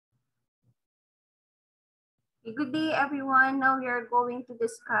Good day, everyone. Now we are going to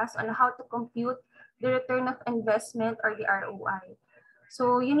discuss on how to compute the return of investment or the ROI.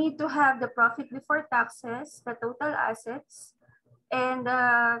 So you need to have the profit before taxes, the total assets, and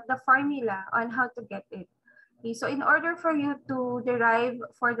the formula on how to get it. Okay, so in order for you to derive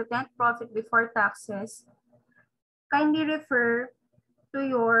for the net profit before taxes, kindly refer to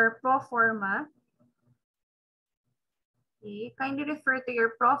your pro forma. Okay, kindly refer to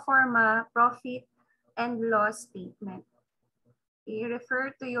your pro forma profit and loss statement. Okay,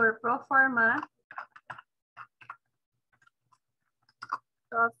 refer to your pro forma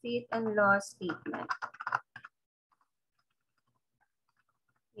profit and loss statement.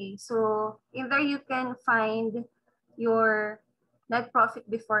 Okay, so in there you can find your net profit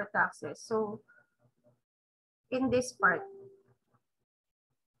before taxes. So in this part,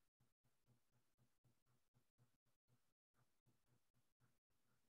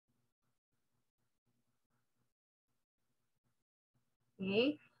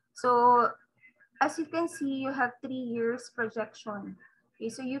 okay, so as you can see, you have 3 years projection. Okay,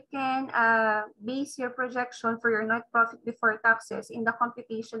 so you can base your projection for your net profit before taxes in the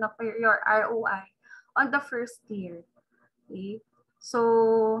computation of your ROI on the first year. Okay,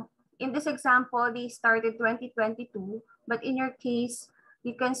 so in this example, they started 2022, but in your case,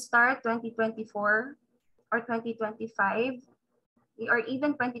 you can start 2024 or 2025 or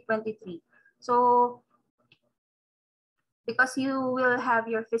even 2023. So because you will have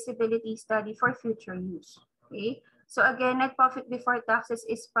your feasibility study for future use. Okay. So again, net profit before taxes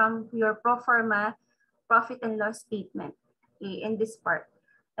is from your pro forma profit and loss statement, okay, in this part.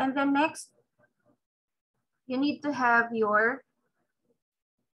 And then next, you need to have your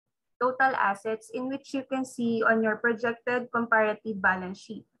total assets in which you can see on your projected comparative balance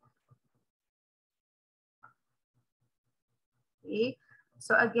sheet. Okay.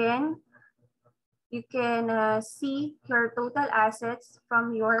 So again, you can see your total assets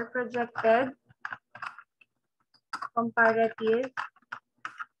from your projected comparative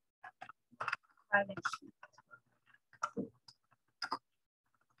balance sheet. Okay.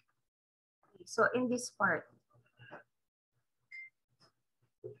 So in this part,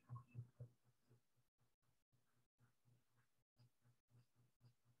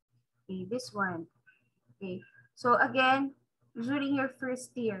 okay, this one. Okay. So again, during your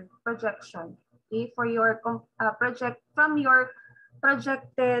first year projection, okay, for your project from your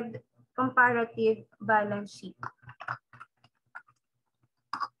projected comparative balance sheet.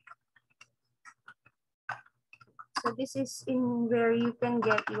 So this is in where you can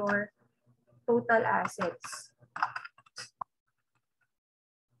get your total assets.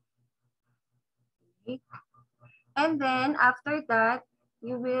 Okay. And then after that,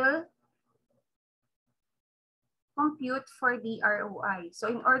 you will compute for the ROI. So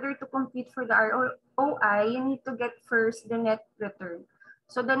in order to compute for the ROI, you need to get first the net return.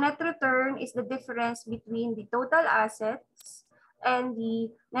 So the net return is the difference between the total assets and the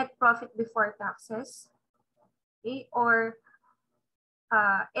net profit before taxes, okay? Or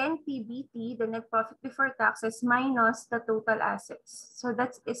NPBT, the net profit before taxes minus the total assets. So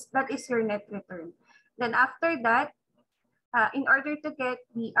that is your net return. Then after that, in order to get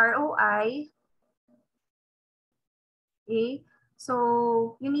the ROI, okay,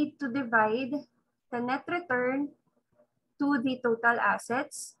 so you need to divide the net return to the total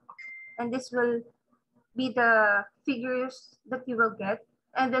assets, and this will be the figures that you will get,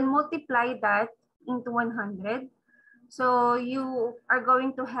 and then multiply that into 100. So you are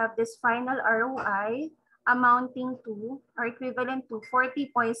going to have this final ROI amounting to or equivalent to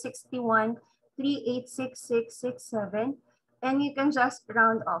 40.61386667, and you can just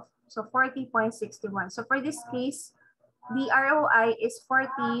round off. So 40.61. So for this case, the ROI is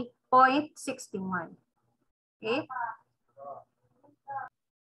 40.61. Okay.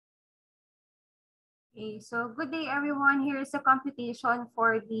 Okay, so good day everyone. Here is a computation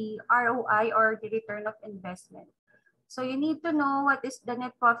for the ROI or the return of investment. So you need to know what is the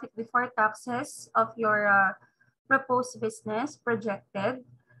net profit before taxes of your proposed business projected,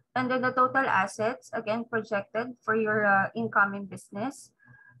 and then the total assets, again projected for your incoming business,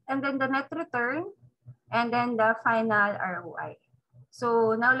 and then the net return, and then the final ROI.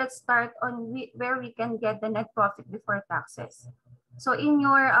 So now let's start on where we can get the net profit before taxes. So in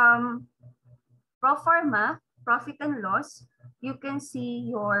your pro forma profit and loss, you can see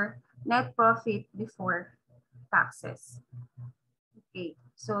your net profit before taxes. Okay,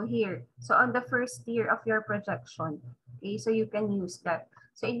 so here, so on the first year of your projection, okay, so you can use that.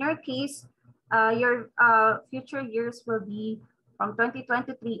 So in your case, your future years will be from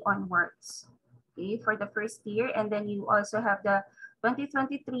 2023 onwards, okay, for the first year, and then you also have the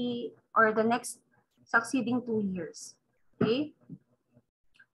 2023 or the next succeeding 2 years. Okay?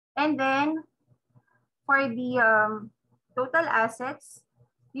 And then for the total assets,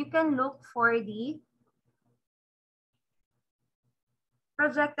 you can look for the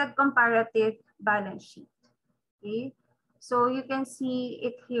projected comparative balance sheet. Okay? So you can see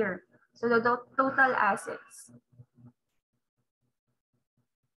it here. So the total assets.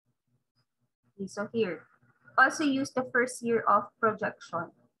 Okay, so here. Also use the first year of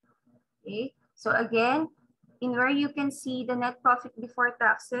projection. Okay? So again, in where you can see the net profit before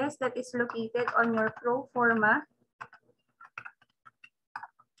taxes that is located on your pro forma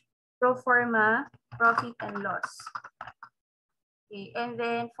profit and loss. Okay, and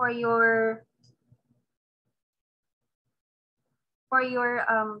then for your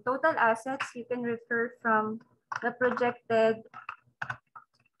total assets, you can refer from the projected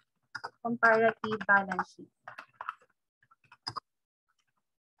comparative balance sheet.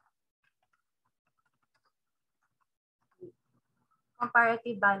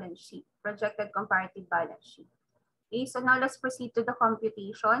 Comparative balance sheet, projected comparative balance sheet. Okay, so now let's proceed to the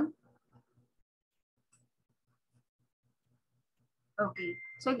computation. Okay,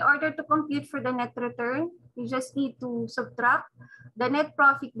 so in order to compute for the net return, you just need to subtract the net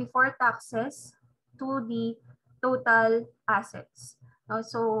profit before taxes to the total assets. Now,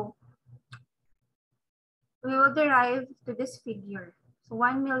 so we will derive to this figure. So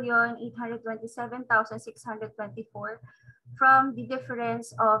 1,827,624 from the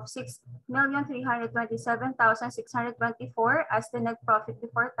difference of 6,327,624 as the net profit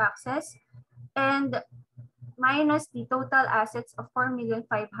before taxes and minus the total assets of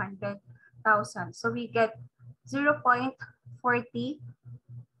 4,500,000. So we get 0.40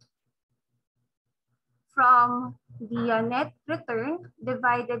 from the net return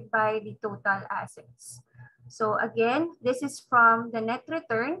divided by the total assets. So again, this is from the net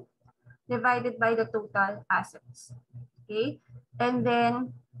return divided by the total assets. Okay, and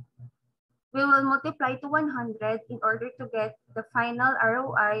then we will multiply to 100 in order to get the final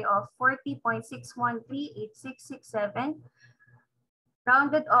ROI of 40.613867.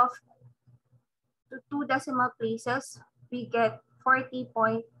 Rounded off to 2 decimal places, we get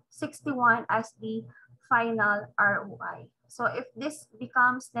 40.61 as the final ROI. So if this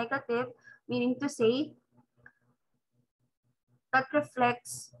becomes negative, meaning to say that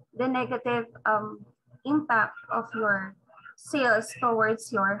reflects the negative impact of your sales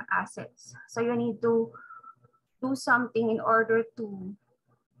towards your assets. So you need to do something in order to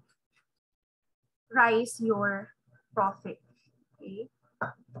rise your profit. Okay.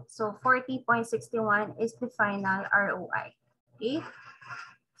 So 40.61 is the final ROI. Okay.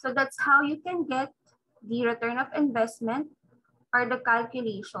 So that's how you can get the return of investment or the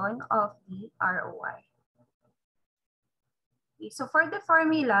calculation of the ROI. Okay. So for the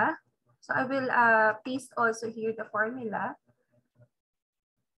formula, so I will paste also here the formula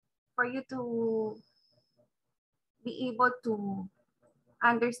for you to be able to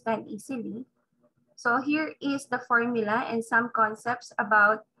understand easily. So here is the formula and some concepts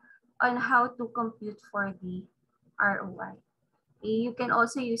about on how to compute for the ROI. Okay, you can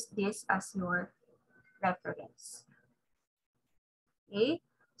also use this as your reference. Okay,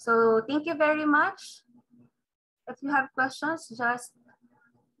 so thank you very much. If you have questions, just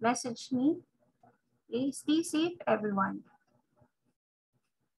message me. Okay, stay safe, everyone.